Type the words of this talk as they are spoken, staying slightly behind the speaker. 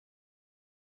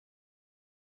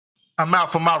I'm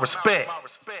out for my respect.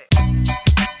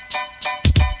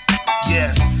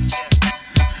 Yes.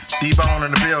 D-Bone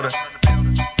in the building.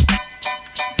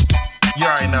 You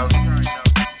already know.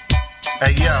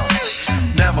 Hey yo,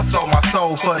 never sold my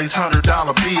soul for these $100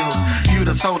 bills. You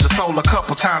done sold your soul a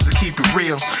couple times to keep it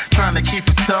real. Trying to keep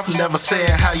it tough, never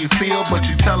saying how you feel, but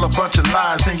you tell a bunch of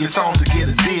lies in your songs to get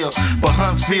a deal. But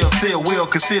Huntsville still will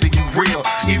consider you real,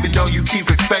 even though you keep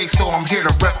it fake, so I'm here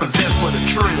to represent for the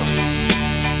trill.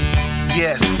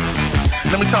 Yes,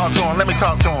 let me talk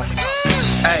to him.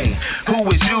 Hey, who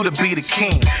is you to be the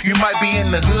king? You might be in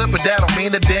the hood, but that don't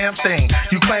mean a damn thing.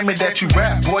 You claiming that you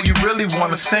rap, boy, you really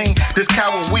wanna sing. This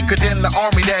coward weaker than the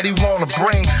army that he wanna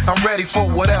bring. I'm ready for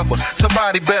whatever,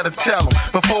 somebody better tell him.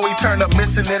 Before he turn up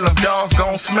missing and them dogs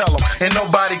gon' smell him. And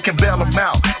nobody can bail him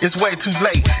out, it's way too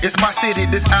late. It's my city,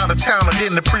 this out of town I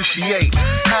didn't appreciate.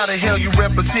 How the hell you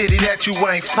rep a city that you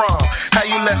ain't from? How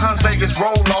you let Hunts Vegas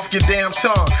roll off your damn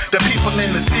tongue? The people in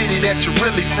the city that you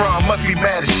really from must be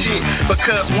mad as shit,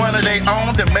 because one of they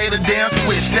own that made a damn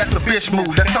switch. That's a bitch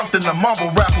move, that's something a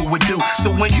mumble rapper would do. So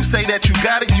when you say that you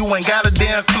got it, you ain't got a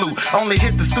damn clue. Only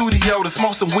hit the studio to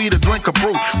smoke some weed or drink a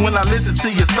brew. When I listen to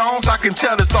your songs, I can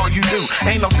tell that's all you do.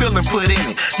 Ain't no feeling put in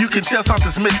it, you can tell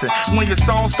something's missing. When your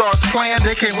song starts playing,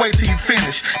 they can't wait till you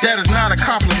finish. That is not a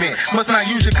compliment, must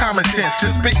not use your common sense.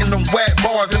 Just spitting them whack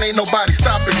bars and ain't nobody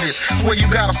stopping this. Where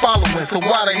you got a following, so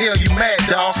why the hell you mad,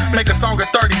 dawg? Make a song of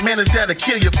 30 minutes that'll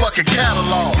kill your fucking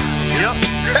catalog. Yep.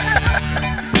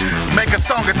 Make a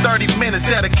song in 30 minutes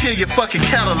that'll kill your fucking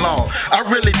catalog. I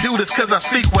really do this cause I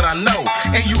speak what I know,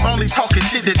 and you only talking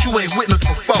shit that you ain't witnessed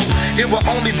before. It will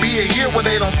only be a year where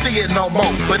they don't see it no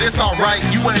more, but it's alright,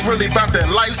 you ain't really about that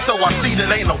life, so I see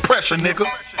that ain't no pressure, nigga.